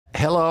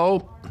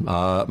Hello,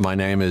 my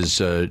name is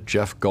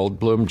Jeff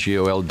Goldblum,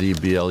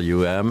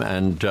 Goldblum,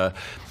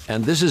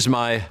 and this is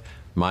my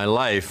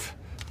life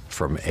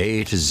from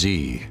A to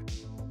Z.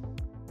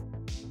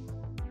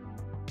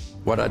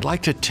 What I'd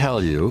like to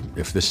tell you,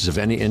 if this is of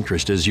any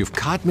interest, is you've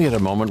caught me at a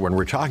moment when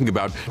we're talking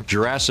about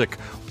Jurassic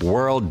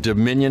World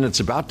Dominion.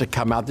 It's about to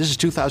come out. This is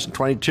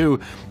 2022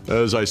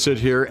 as I sit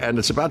here, and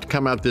it's about to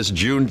come out this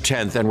June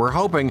 10th, and we're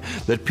hoping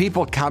that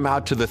people come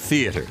out to the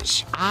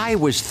theaters. I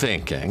was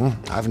thinking,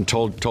 I haven't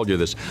told you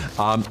this,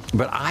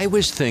 but I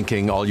was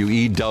thinking, all you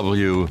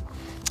EW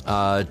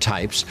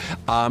types,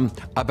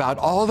 about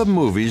all the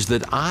movies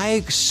that I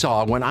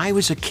saw when I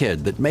was a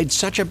kid that made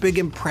such a big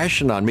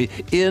impression on me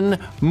in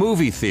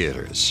movie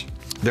theaters.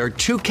 There are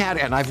two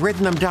categories, and I've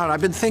written them down. I've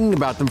been thinking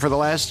about them for the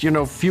last,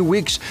 few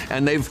weeks,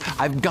 and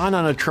I've gone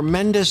on a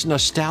tremendous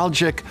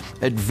nostalgic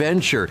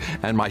adventure.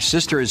 And my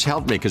sister has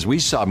helped me because we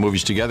saw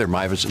movies together.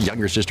 My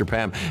younger sister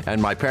Pam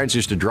and my parents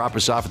used to drop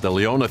us off at the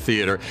Leona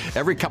Theater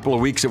every couple of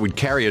weeks. It would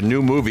carry a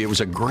new movie. It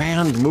was a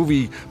grand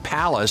movie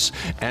palace,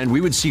 and we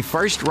would see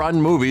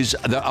first-run movies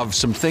of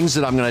some things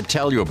that I'm going to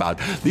tell you about.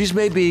 These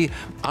may be,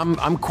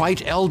 I'm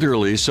quite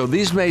elderly, so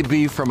these may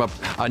be from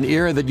an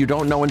era that you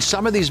don't know, and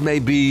some of these may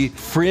be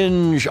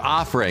fringe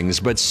offerings,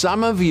 but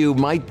some of you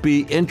might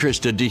be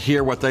interested to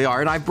hear what they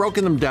are, and I've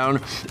broken them down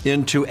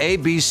into A,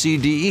 B, C,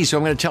 D, E. So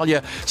I'm going to tell you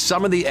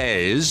some of the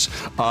A's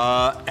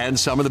and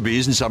some of the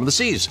B's and some of the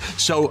C's.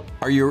 So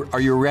are you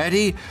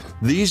ready?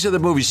 These are the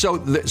movies.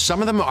 So some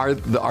of them are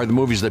the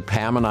movies that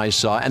Pam and I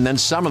saw, and then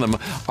some of them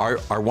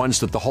are ones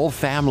that the whole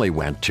family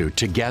went to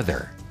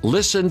together.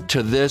 Listen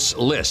to this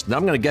list. Now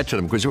I'm going to get to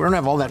them because we don't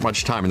have all that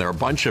much time, and there are a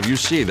bunch of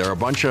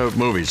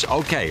movies.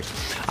 Okay,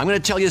 I'm going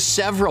to tell you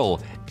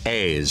several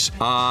A's.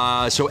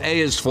 So A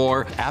is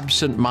for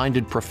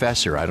Absent-Minded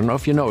Professor. I don't know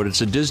if you know it.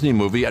 It's a Disney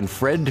movie, and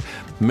Fred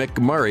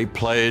McMurray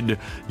played,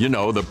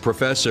 the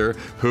professor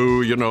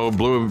who,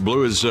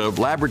 blew his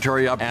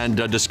laboratory up and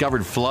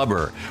discovered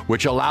flubber,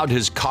 which allowed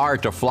his car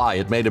to fly.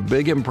 It made a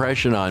big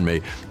impression on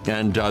me,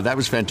 and that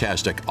was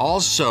fantastic.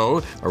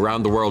 Also,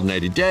 Around the World in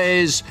 80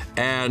 Days,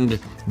 and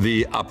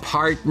The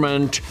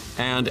Apartment,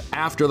 and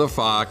After the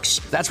Fox.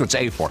 That's what's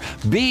A for.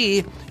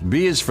 B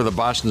is for The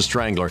Boston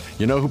Strangler.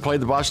 You know who played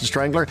The Boston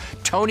Strangler?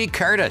 Tony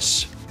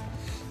Curtis.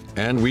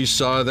 And we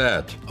saw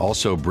that.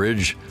 Also,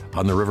 Bridge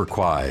on the River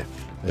Kwai.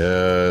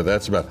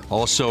 That's about.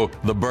 Also,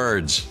 The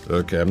Birds.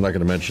 Okay, I'm not going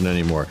to mention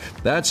any more.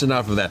 That's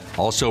enough of that.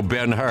 Also,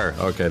 Ben-Hur.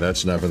 Okay,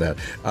 that's enough of that.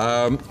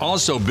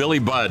 Also, Billy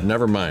Budd.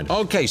 Never mind.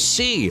 Okay,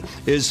 C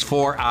is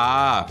for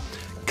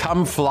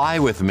Come Fly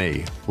With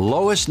Me.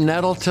 Lois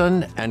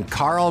Nettleton and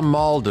Carl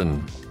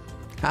Malden.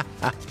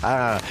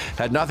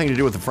 Had nothing to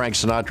do with the Frank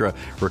Sinatra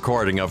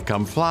recording of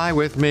Come Fly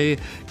With Me,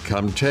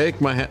 Come Take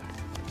My Hand.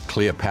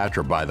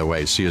 Cleopatra, by the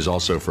way. C is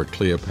also for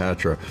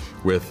Cleopatra,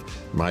 with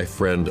my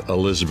friend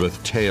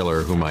Elizabeth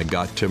Taylor, whom I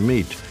got to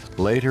meet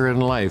later in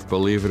life,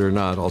 believe it or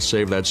not. I'll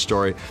save that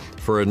story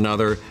for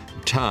another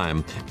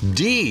time.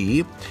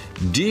 D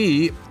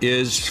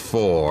is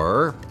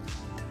for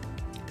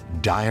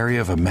Diary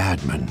of a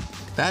Madman.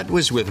 That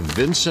was with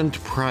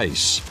Vincent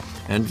Price,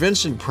 and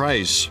Vincent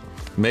Price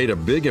made a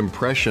big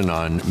impression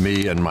on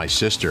me and my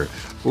sister.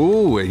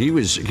 Ooh, he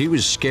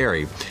was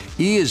scary.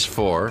 E is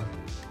for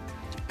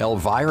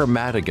Elvira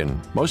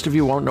Madigan. Most of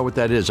you won't know what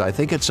that is. I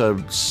think it's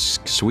a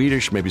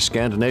Swedish, maybe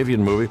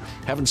Scandinavian movie.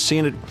 Haven't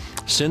seen it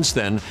since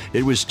then.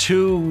 It was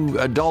too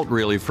adult,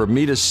 really, for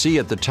me to see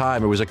at the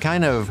time. It was a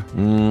kind of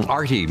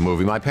arty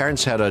movie. My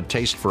parents had a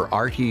taste for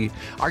art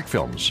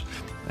films.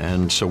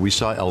 And so we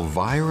saw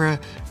Elvira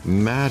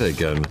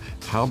Madigan.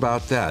 How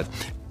about that?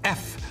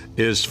 F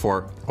is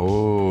for,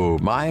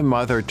 my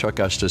mother took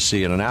us to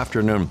see in an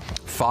afternoon,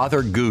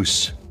 Father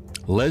Goose.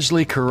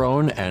 Leslie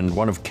Caron and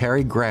one of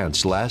Cary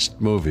Grant's last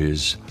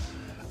movies.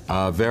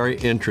 Very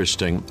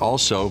interesting.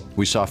 Also,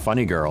 we saw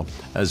Funny Girl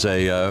as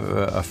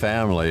a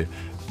family.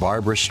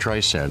 Barbra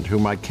Streisand,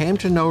 whom I came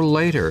to know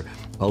later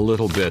a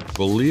little bit,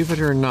 believe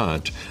it or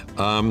not.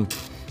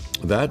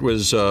 That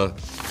was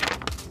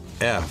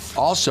F.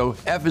 Also,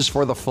 F is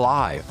for The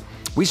Fly.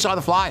 We saw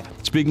The Fly.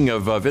 Speaking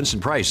of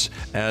Vincent Price,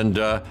 and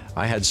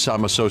I had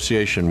some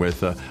association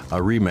with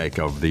a remake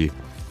of The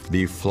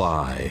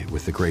Fly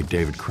with the great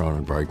David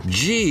Cronenberg.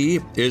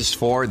 G is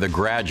for The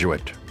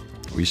Graduate.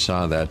 We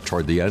saw that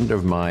toward the end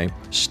of my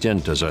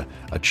stint as a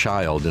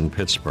child in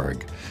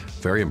Pittsburgh.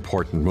 Very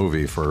important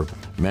movie for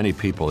many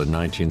people in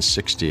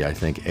 1960, I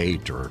think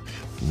 8 or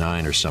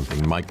 9 or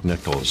something. Mike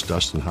Nichols,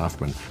 Dustin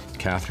Hoffman,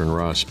 Catherine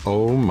Ross.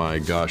 Oh my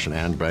gosh, and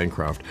Anne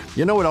Bancroft.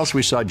 You know what else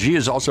we saw? G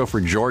is also for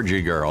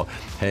Georgie Girl.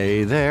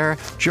 Hey there,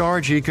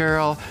 Georgie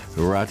Girl,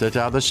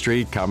 ra-ta-ta the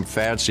street, come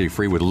fancy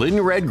free, with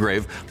Lynn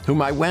Redgrave,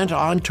 whom I went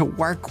on to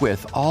work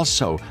with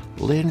also.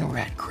 Lynn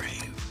Redgrave.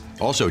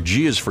 Also,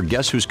 G is for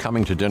Guess Who's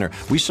Coming to Dinner.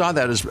 We saw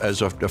that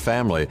as a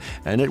family,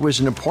 and it was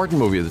an important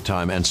movie at the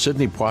time. And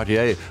Sidney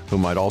Poitier,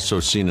 whom I'd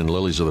also seen in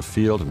Lilies of the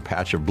Field and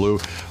Patch of Blue,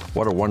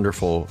 what a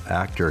wonderful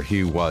actor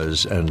he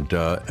was.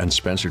 And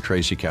Spencer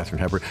Tracy, Katharine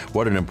Hepburn,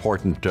 what an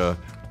important,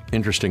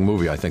 interesting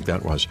movie I think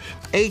that was.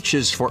 H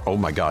is for, oh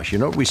my gosh, you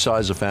know what we saw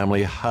as a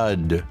family?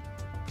 HUD.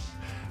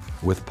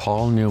 with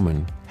Paul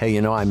Newman. Hey,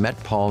 I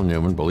met Paul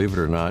Newman, believe it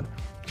or not,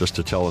 just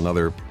to tell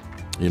another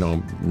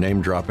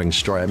name-dropping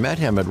story. I met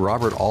him at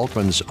Robert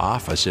Altman's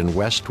office in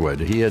Westwood.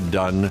 He had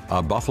done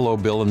Buffalo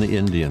Bill and the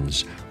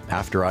Indians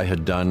after I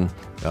had done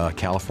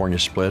California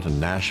Split and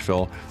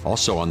Nashville.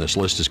 Also on this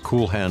list is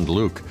Cool Hand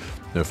Luke.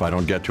 If I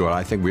don't get to it,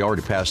 I think we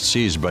already passed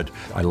C's, but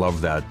I love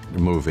that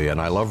movie,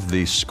 and I love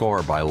the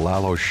score by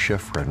Lalo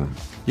Schifrin.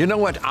 You know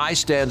what I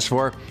stands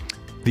for?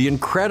 The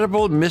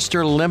Incredible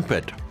Mr.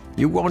 Limpet.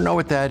 You won't know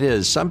what that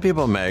is. Some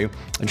people may.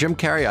 Jim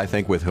Carrey, I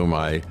think, with whom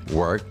I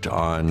worked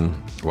on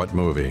what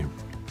movie?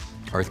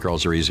 Earth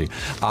Girls Are Easy.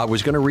 I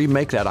was going to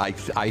remake that. I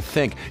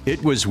think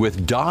it was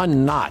with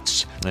Don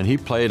Knotts, and he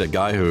played a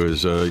guy who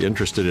was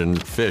interested in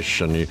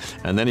fish, and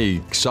then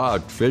he saw a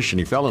fish, and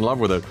he fell in love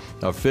with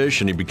a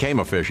fish, and he became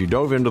a fish. He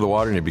dove into the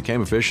water, and he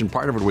became a fish, and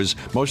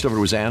most of it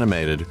was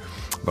animated.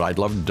 But I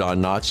loved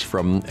Don Knotts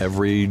from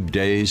every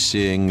day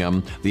seeing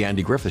the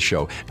Andy Griffith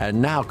Show.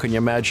 And now, can you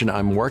imagine,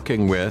 I'm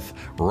working with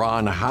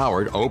Ron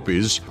Howard,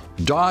 Opie's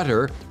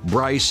daughter,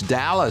 Bryce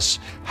Dallas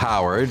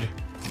Howard.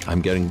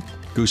 I'm getting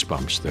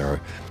goosebumps. There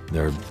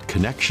are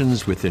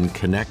connections within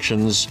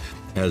connections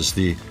as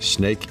the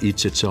snake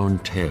eats its own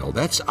tail.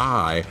 That's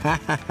I.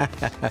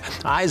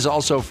 I is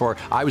also for,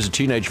 I was a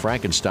teenage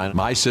Frankenstein.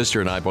 My sister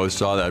and I both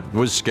saw that. It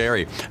was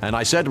scary. And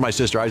I said to my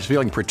sister, I was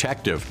feeling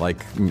protective,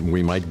 like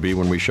we might be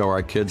when we show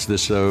our kids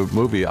this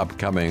movie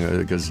upcoming,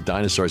 because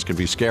dinosaurs can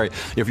be scary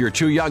if you're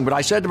too young. But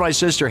I said to my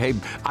sister, hey,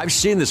 I've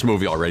seen this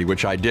movie already,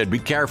 which I did. Be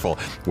careful.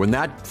 When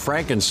that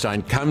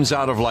Frankenstein comes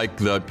out of like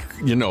the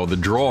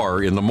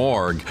drawer in the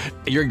morgue,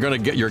 you're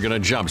gonna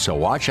jump. So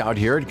watch out.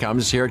 Here it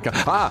comes.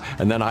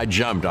 And then I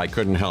jumped. I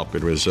couldn't help.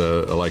 It was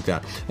like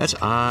that. That's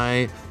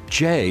I.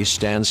 J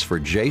stands for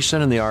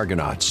Jason and the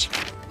Argonauts.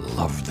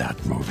 Loved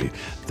that movie.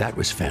 That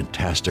was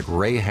fantastic.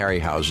 Ray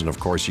Harryhausen, of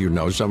course,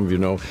 some of you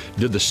know,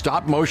 did the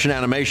stop motion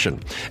animation.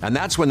 And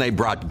that's when they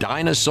brought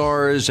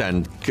dinosaurs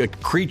and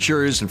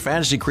creatures and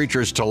fantasy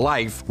creatures to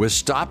life with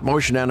stop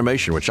motion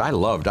animation, which I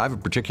loved. I have a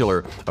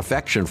particular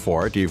affection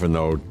for it, even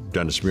though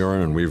Dennis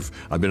Muren and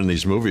I've been in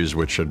these movies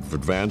which have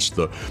advanced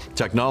the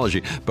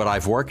technology. But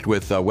I've worked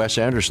with Wes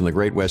Anderson, the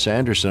great Wes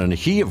Anderson, and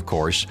he, of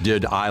course,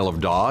 did Isle of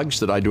Dogs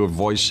that I do a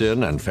voice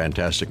in, and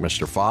Fantastic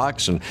Mr.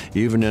 Fox, and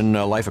even in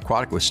Life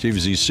Aquatic with Steve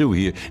Zissou,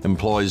 he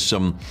employs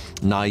some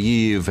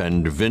naive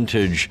and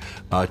vintage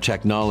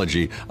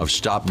technology of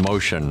stop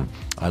motion.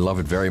 I love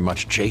it very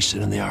much.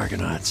 Jason and the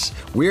Argonauts.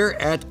 We're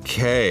at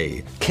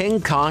K. King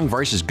Kong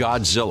versus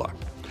Godzilla.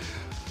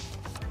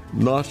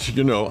 Not,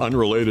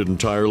 unrelated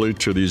entirely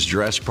to these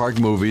Jurassic Park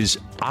movies.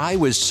 I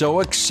was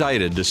so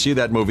excited to see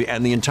that movie,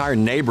 and the entire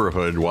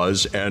neighborhood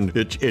was, and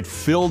it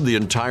filled the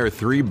entire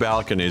 3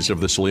 balconies of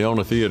this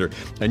Leona Theater,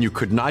 and you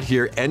could not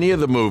hear any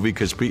of the movie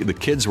because the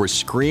kids were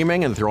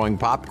screaming and throwing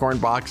popcorn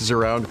boxes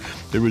around.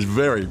 It was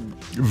very,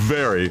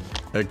 very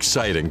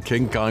exciting.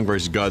 King Kong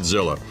versus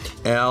Godzilla.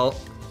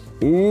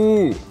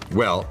 Ooh,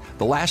 well,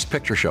 The Last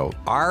Picture Show.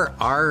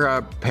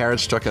 Our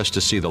parents took us to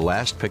see The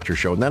Last Picture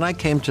Show, and then I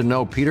came to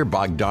know Peter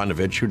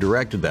Bogdanovich, who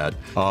directed that,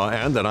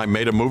 and then I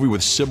made a movie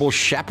with Sybil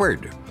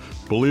Shepherd.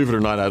 Believe it or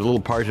not, I had a little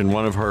part in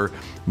one of her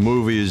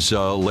movies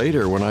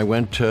later when I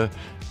went to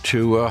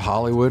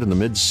Hollywood in the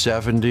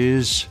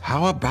mid-'70s.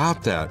 How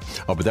about that?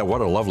 Oh, but what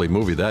a lovely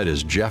movie that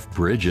is. Jeff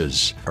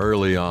Bridges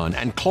early on.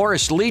 And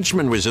Cloris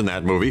Leachman was in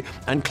that movie.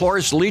 And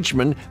Cloris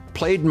Leachman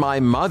played my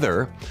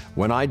mother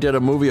when I did a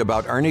movie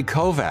about Ernie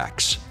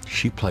Kovacs.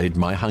 She played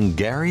my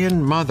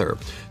Hungarian mother.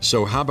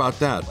 So how about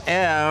that?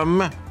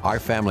 Our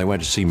family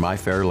went to see My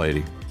Fair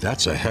Lady.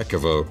 That's a heck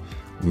of a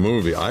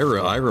movie. I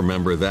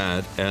remember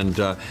that, and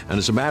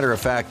as a matter of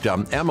fact,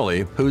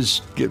 Emily, who's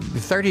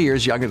 30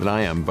 years younger than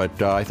I am,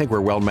 but I think we're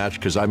well matched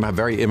because I'm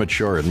very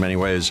immature in many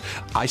ways.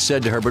 I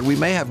said to her, but we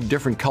may have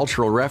different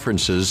cultural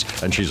references,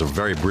 and she's a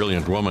very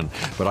brilliant woman,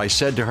 but I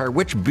said to her,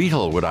 which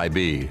Beatle would I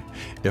be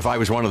if I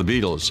was one of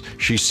the Beatles?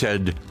 She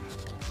said,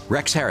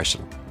 Rex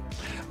Harrison.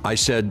 I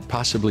said,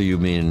 possibly you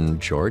mean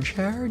George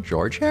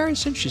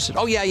Harrison? She said,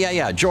 oh,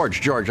 yeah,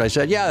 George. I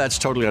said, yeah, that's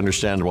totally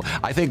understandable.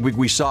 I think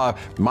we saw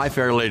My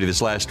Fair Lady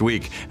this last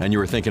week, and you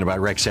were thinking about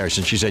Rex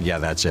Harrison. She said, yeah,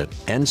 that's it.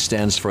 N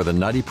stands for The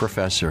Nutty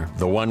Professor,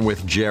 the one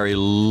with Jerry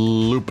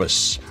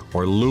Loomis.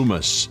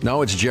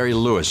 No, it's Jerry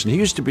Lewis. And he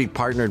used to be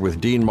partnered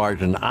with Dean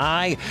Martin.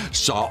 I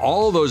saw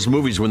all those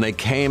movies when they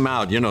came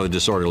out, The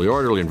Disorderly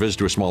Orderly and Visit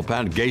to a Small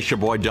Planet, Geisha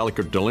Boy,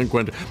 Delicate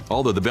Delinquent,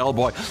 all the Bell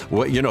Boy.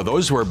 Well,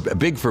 those were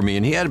big for me,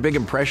 and he had a big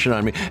impression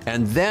on me.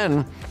 And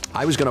then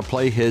I was going to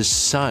play his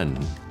son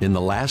in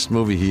the last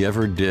movie he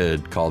ever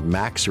did called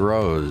Max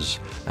Rose.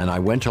 And I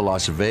went to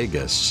Las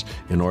Vegas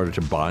in order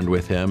to bond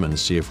with him and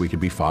see if we could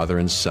be father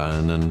and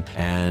son.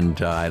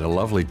 And I had a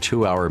lovely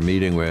 2-hour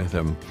meeting with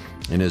him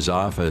in his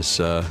office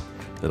that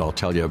I'll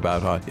tell you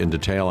about in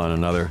detail at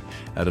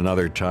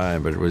another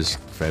time. But it was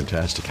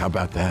fantastic. How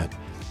about that?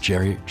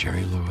 Jerry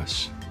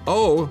Lewis.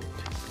 O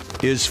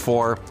is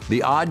for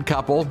The Odd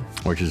Couple,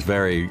 which is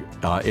very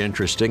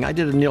interesting. I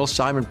did a Neil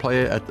Simon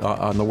play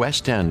on the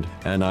West End,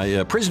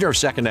 and Prisoner of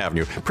Second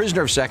Avenue.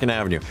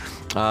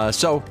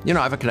 So, you know,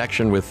 I have a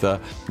connection with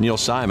Neil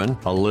Simon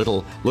a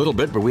little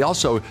bit, but we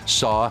also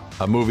saw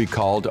a movie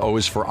called O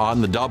is for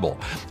On the Double.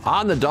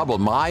 On the Double,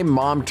 my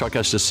mom took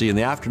us to see in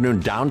the afternoon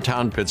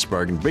downtown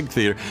Pittsburgh in big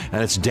theater,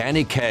 and it's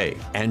Danny Kaye.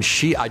 And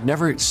I'd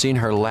never seen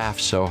her laugh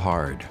so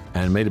hard,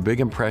 and made a big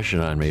impression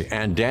on me.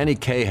 And Danny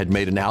Kaye had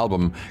made an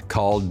album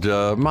called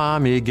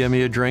Mommy, Give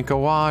Me a Drink of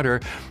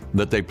Water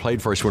that they played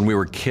for us when we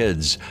were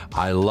kids.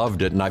 I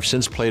loved it, and I've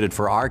since played it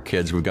for our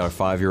kids. We've got a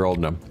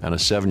 5-year-old and a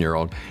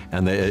 7-year-old,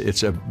 and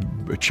it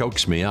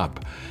chokes me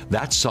up.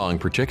 That song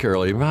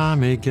particularly,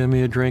 Mommy, give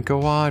me a drink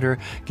of water,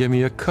 give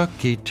me a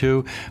cookie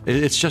too.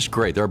 It's just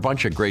great. There are a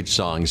bunch of great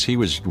songs. He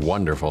was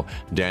wonderful,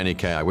 Danny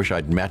Kaye. I wish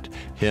I'd met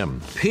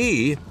him.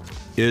 P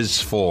is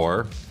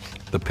for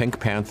the Pink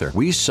Panther.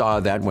 We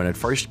saw that when it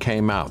first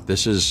came out.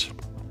 This is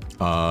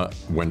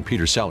when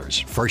Peter Sellers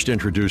first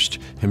introduced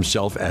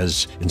himself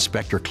as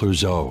Inspector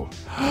Clouseau.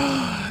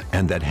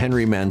 And that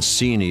Henry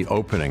Mancini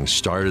opening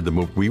started the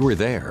movie. We were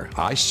there.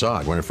 I saw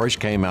it when it first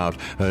came out.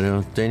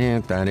 And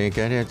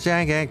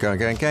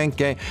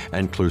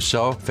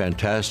Clouseau,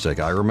 fantastic.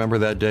 I remember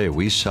that day.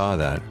 We saw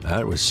that.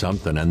 That was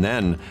something. And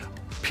then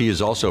P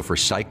is also for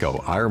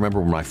Psycho. I remember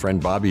when my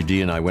friend Bobby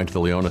D and I went to the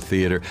Leona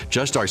Theater,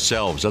 just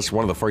ourselves. That's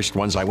one of the first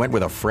ones. I went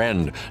with a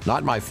friend,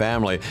 not my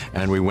family,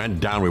 and we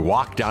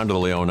walked down to the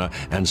Leona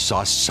and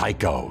saw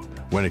Psycho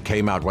when it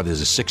came out, what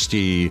is it,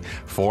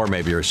 64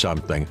 maybe or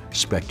something.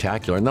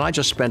 Spectacular. And then I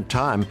just spent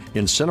time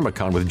in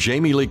CinemaCon with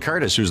Jamie Lee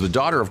Curtis, who's the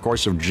daughter, of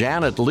course, of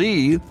Janet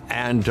Leigh,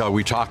 and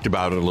we talked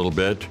about it a little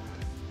bit.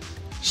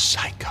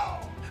 Psycho.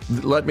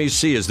 Let me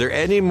see, is there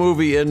any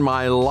movie in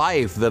my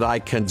life that I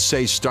can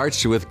say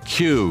starts with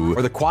Q?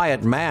 Or The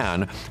Quiet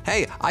Man?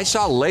 Hey, I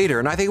saw later,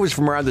 and I think it was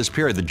from around this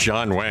period, the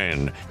John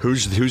Wayne,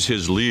 who's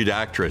his lead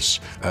actress,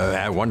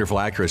 a wonderful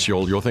actress.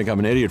 You'll think I'm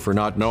an idiot for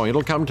not knowing.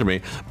 It'll come to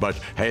me, but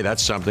hey,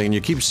 that's something. And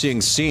you keep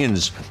seeing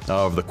scenes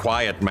of The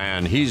Quiet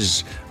Man.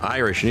 He's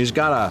Irish, and he's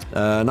got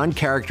an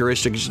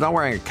uncharacteristic, he's not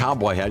wearing a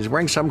cowboy hat, he's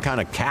wearing some kind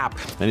of cap,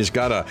 and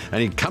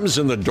he comes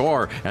in the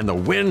door, and the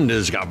wind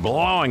is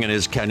blowing, and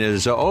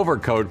his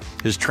overcoat,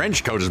 his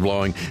trench coat is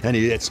blowing, and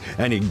he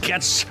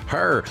gets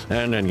her,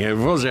 and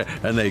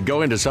they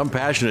go into some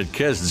passionate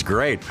kiss. It's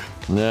great.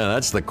 Yeah,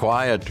 that's The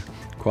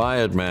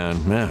Quiet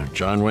Man. Yeah,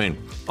 John Wayne.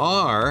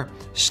 R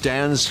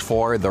stands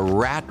for The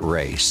Rat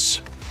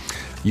Race.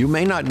 You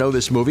may not know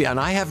this movie, and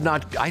I have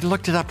not. I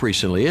looked it up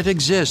recently. It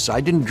exists.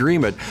 I didn't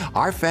dream it.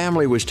 Our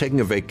family was taking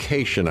a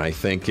vacation, I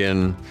think,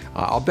 in,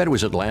 I'll bet it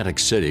was Atlantic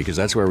City, because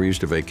that's where we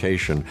used to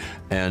vacation.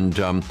 And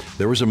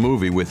there was a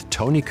movie with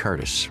Tony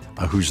Curtis,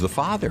 who's the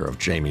father of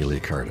Jamie Lee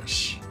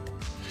Curtis.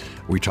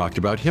 We talked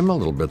about him a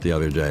little bit the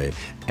other day,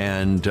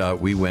 and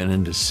we went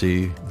in to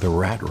see The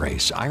Rat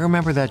Race. I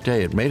remember that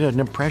day. It made an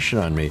impression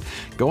on me.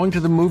 Going to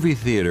the movie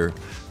theater,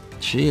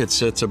 gee,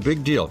 it's a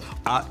big deal.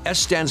 S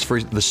stands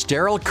for The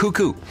Sterile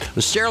Cuckoo.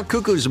 The Sterile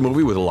Cuckoo is a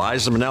movie with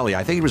Liza Minnelli.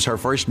 I think it was her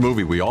first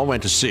movie. We all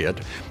went to see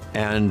it.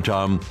 And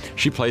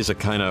she plays a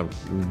kind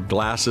of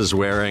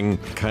glasses-wearing,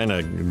 kind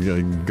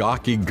of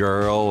gawky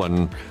girl,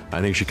 and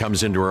I think she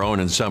comes into her own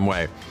in some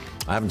way.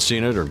 I haven't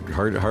seen it or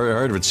heard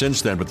of it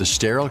since then, but The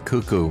Sterile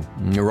Cuckoo,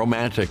 a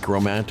romantic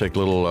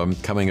little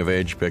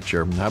coming-of-age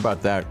picture. How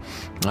about that?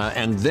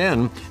 And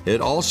then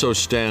it also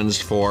stands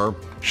for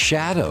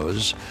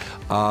Shadows,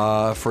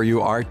 for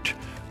you art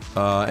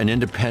and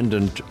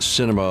independent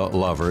cinema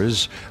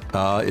lovers,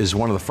 is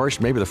one of the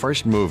first, maybe the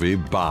first movie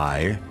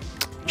by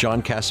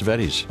John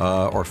Cassavetes,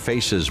 or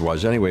Faces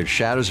was. Anyway,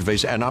 Shadows and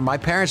Faces. And my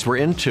parents were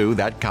into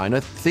that kind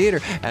of theater.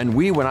 And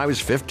we, when I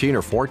was 15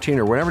 or 14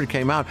 or whenever it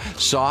came out,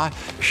 saw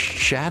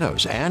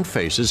Shadows and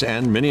Faces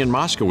and Minnie and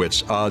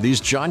Moskowitz,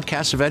 these John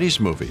Cassavetes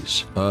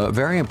movies.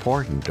 Very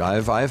important.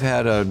 I've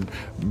had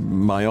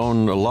my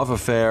own love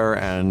affair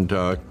and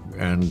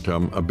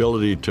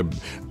ability to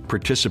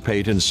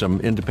participate in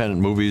some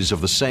independent movies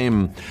of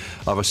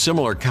a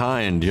similar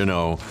kind, you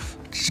know,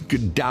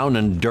 down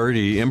and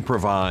dirty,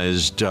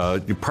 improvised,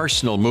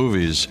 personal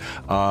movies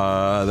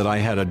that I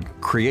had a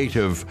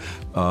creative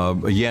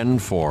yen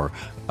for.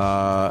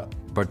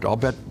 But I'll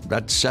bet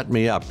that set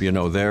me up, you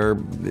know,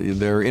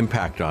 their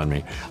impact on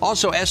me.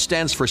 Also, S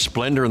stands for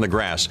Splendor in the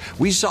Grass.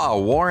 We saw a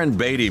Warren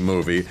Beatty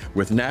movie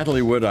with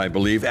Natalie Wood, I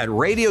believe, at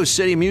Radio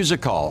City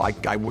Music Hall.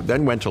 I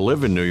then went to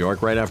live in New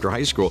York right after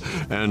high school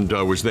and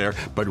was there.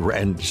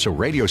 And so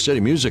Radio City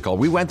Music Hall,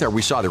 we went there.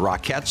 We saw the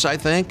Rockettes, I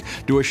think,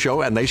 do a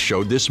show, and they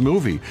showed this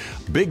movie.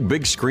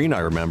 Big screen, I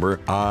remember,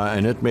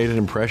 and it made an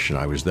impression.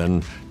 I was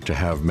then to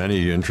have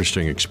many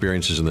interesting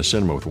experiences in the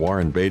cinema with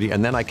Warren Beatty,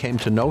 and then I came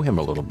to know him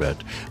a little bit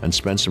and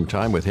spent some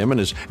time with him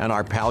and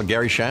our pal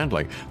Gary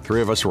Shandling.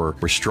 Three of us were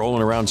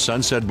strolling around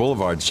Sunset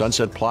Boulevard,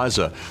 Sunset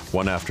Plaza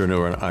one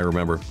afternoon, I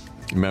remember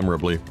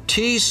memorably.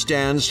 T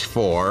stands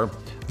for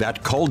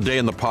That Cold Day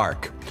in the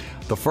Park.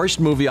 The first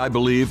movie, I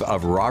believe,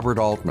 of Robert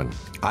Altman.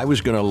 I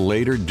was going to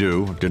later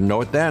didn't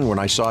know it then when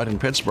I saw it in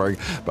Pittsburgh,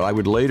 but I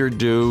would later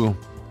do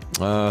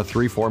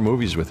 3-4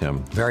 movies with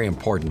him. Very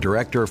important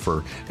director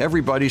for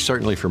everybody,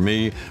 certainly for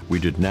me. We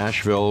did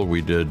Nashville,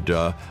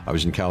 I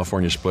was in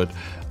California Split.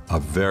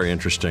 Very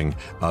interesting.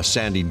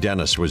 Sandy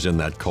Dennis was in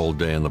that Cold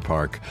Day in the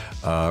Park.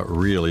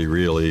 Really,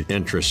 really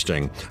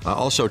interesting.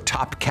 Also,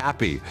 Top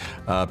Cappy.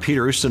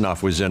 Peter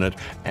Ustinov was in it,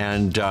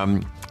 and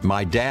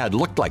my dad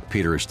looked like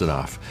Peter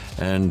Ustinov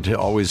and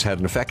always had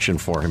an affection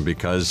for him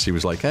because he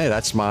was like, hey,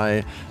 that's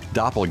my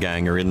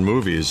doppelganger in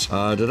movies.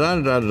 So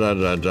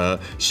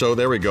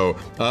there we go.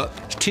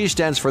 T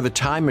stands for The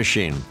Time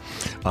Machine.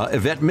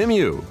 Yvette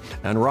Mimieux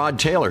and Rod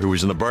Taylor, who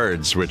was in The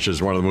Birds, which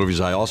is one of the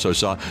movies I also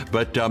saw.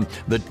 But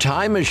The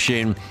Time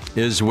Machine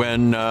is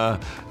when,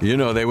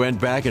 they went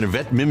back, and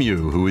Yvette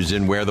Mimieux, who was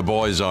in Where the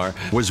Boys Are,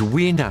 was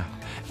Weena.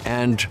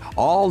 And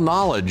all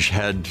knowledge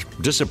had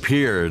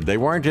disappeared. They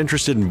weren't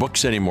interested in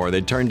books anymore.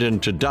 They turned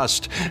into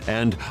dust.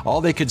 And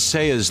all they could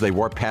say is they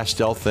wore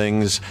pastel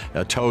things,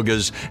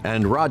 togas.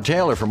 And Rod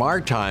Taylor from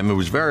our time, who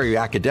was very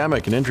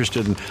academic and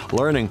interested in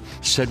learning,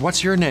 said,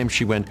 "What's your name?"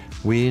 She went,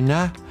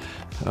 "Weena."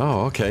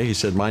 Oh, okay. He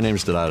said, "My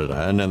name's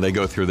da-da-da-da." And then they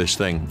go through this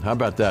thing. How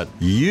about that?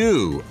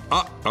 You.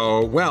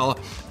 Well,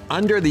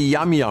 Under the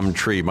Yum Yum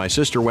Tree, my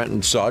sister went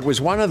and saw it. It was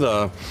one of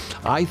the,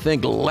 I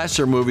think,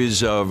 lesser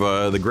movies of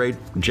the great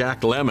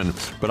Jack Lemmon.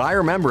 But I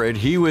remember it.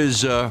 He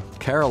was,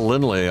 Carol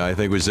Lindley, I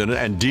think, was in it,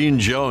 and Dean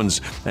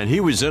Jones. And he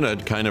was in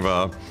it, kind of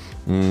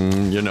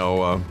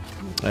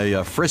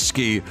a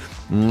frisky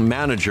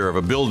manager of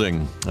a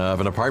building, of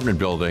an apartment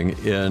building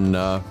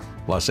in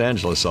Los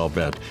Angeles, I'll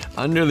bet.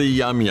 Under the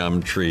Yum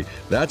Yum Tree.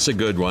 That's a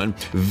good one.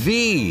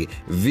 V.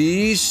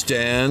 V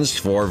stands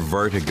for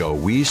Vertigo.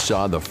 We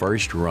saw the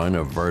first run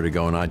of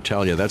Vertigo, and I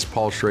tell you, that's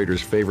Paul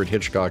Schrader's favorite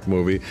Hitchcock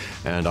movie,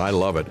 and I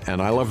love it.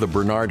 And I love the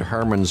Bernard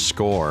Herrmann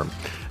score.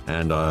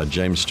 And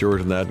James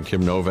Stewart in that, and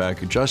Kim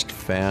Novak, just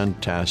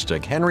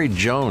fantastic. Henry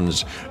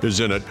Jones is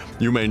in it.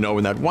 You may know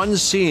in that one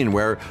scene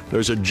where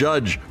there's a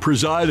judge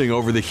presiding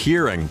over the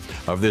hearing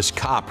of this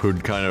cop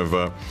who'd kind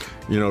of,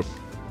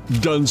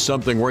 done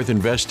something worth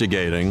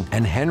investigating.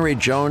 And Henry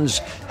Jones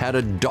had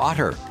a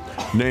daughter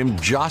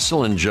named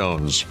Jocelyn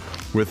Jones,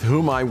 with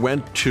whom I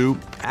went to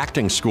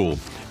acting school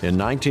in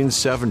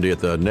 1970 at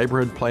the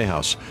Neighborhood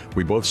Playhouse.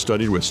 We both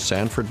studied with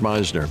Sanford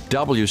Meisner.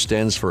 W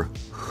stands for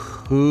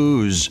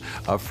Who's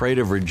Afraid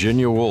of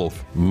Virginia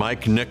Woolf?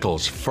 Mike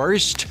Nichols.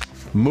 First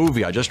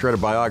movie, I just read a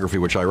biography,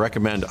 which I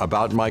recommend,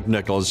 about Mike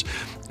Nichols.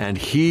 And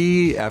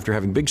he, after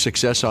having big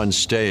success on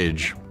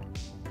stage,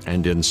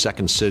 and in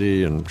Second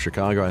City in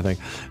Chicago, I think,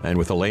 and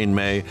with Elaine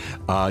May,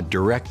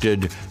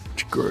 directed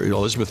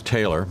Elizabeth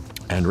Taylor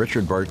and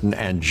Richard Burton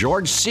and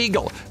George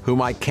Segal,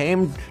 whom I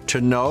came to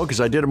know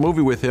because I did a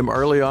movie with him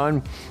early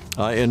on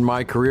in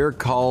my career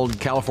called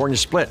California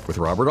Split with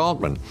Robert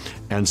Altman,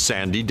 and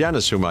Sandy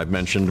Dennis, whom I've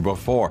mentioned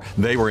before.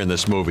 They were in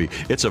this movie.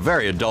 It's a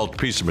very adult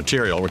piece of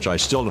material, which I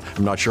still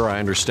am not sure I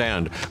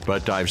understand,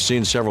 but I've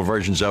seen several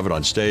versions of it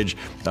on stage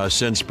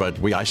since,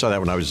 but I saw that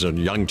when I was a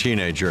young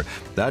teenager.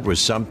 That was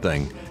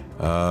something.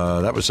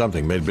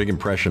 Made a big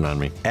impression on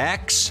me.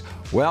 X,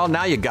 well,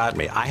 now you got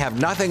me. I have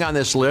nothing on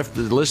this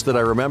list that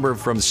I remember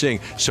from seeing.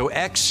 So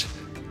X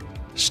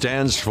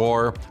stands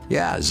for,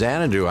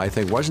 Xanadu, I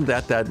think. Wasn't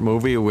that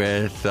movie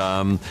with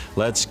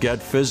Let's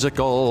Get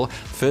Physical,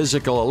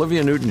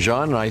 Olivia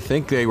Newton-John, and I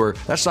think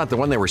that's not the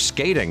one they were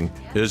skating,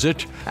 is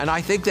it? And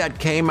I think that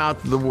came out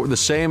around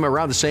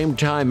the same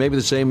time, maybe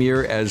the same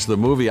year as the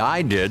movie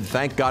I did,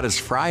 Thank God It's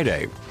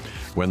Friday,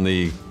 when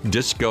the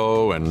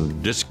disco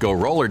and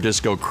roller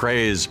disco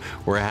craze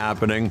were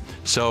happening.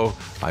 So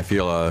I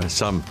feel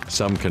some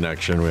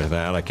connection with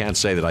that. I can't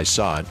say that I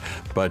saw it,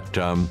 but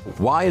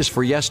Y is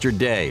for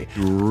Yesterday,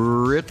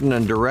 written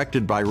and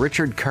directed by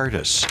Richard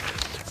Curtis,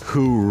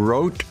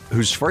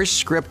 whose first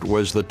script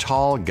was The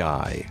Tall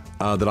Guy,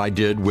 that I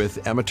did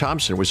with Emma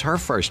Thompson. It was her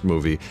first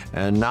movie,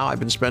 and now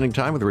I've been spending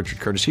time with Richard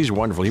Curtis. He's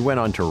wonderful. He went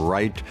on to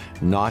write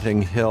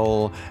Notting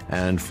Hill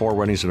and Four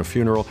Weddings and a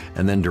Funeral,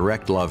 and then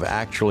direct Love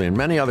Actually and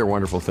many other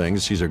wonderful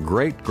things. He's a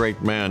great,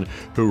 great man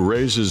who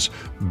raises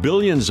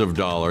billions of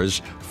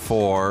dollars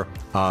for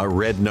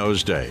Red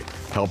Nose Day,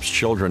 helps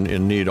children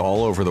in need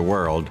all over the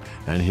world,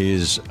 and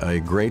he's a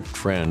great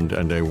friend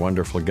and a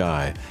wonderful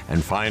guy.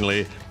 And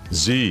finally,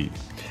 Z.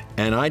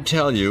 And I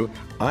tell you,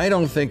 I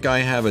don't think I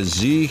have a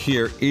Z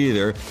here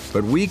either,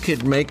 but we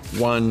could make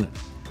one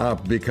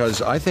up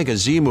because I think a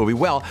Z movie,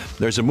 well,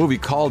 there's a movie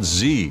called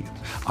Z,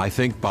 I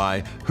think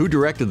by, who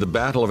directed the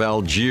Battle of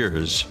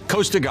Algiers?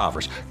 Costa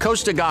Gavras.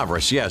 Costa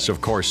Gavras, yes,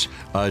 of course,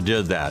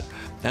 did that.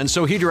 And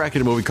so he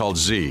directed a movie called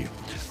Z.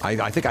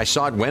 I think I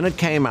saw it when it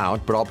came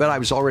out, but I'll bet I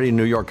was already in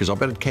New York because I'll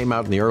bet it came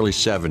out in the early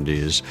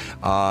 70s,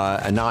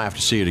 and now I have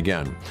to see it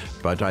again.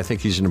 But I think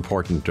he's an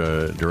important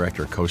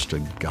director, Costa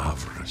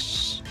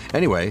Gavras.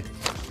 Anyway,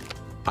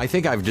 I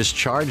think I've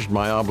discharged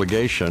my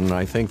obligation.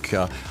 I think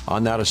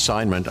on that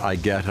assignment I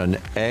get an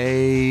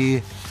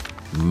A-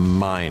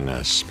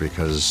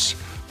 because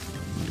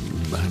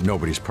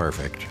nobody's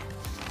perfect.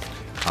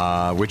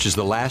 Which is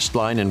the last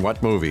line in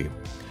what movie?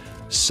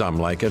 Some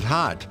Like It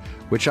Hot,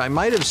 which I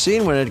might have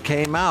seen when it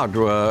came out.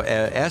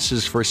 S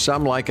is for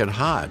Some Like It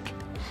Hot.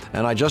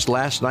 And I just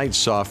last night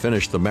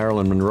finished the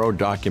Marilyn Monroe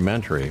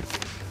documentary.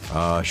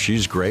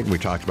 She's great. We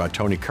talked about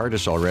Tony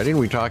Curtis already, and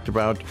we talked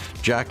about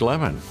Jack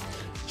Lemmon.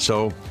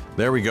 So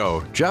there we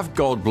go. Jeff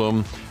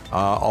Goldblum,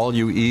 all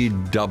you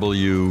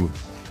EW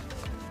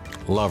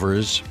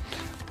lovers,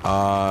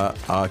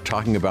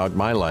 talking about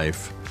my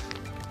life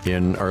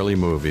in early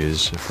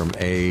movies from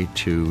A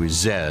to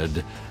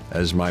Z,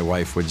 as my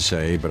wife would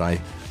say, but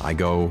I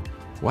go,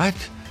 what?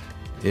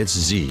 It's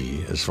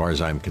Z as far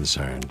as I'm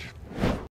concerned.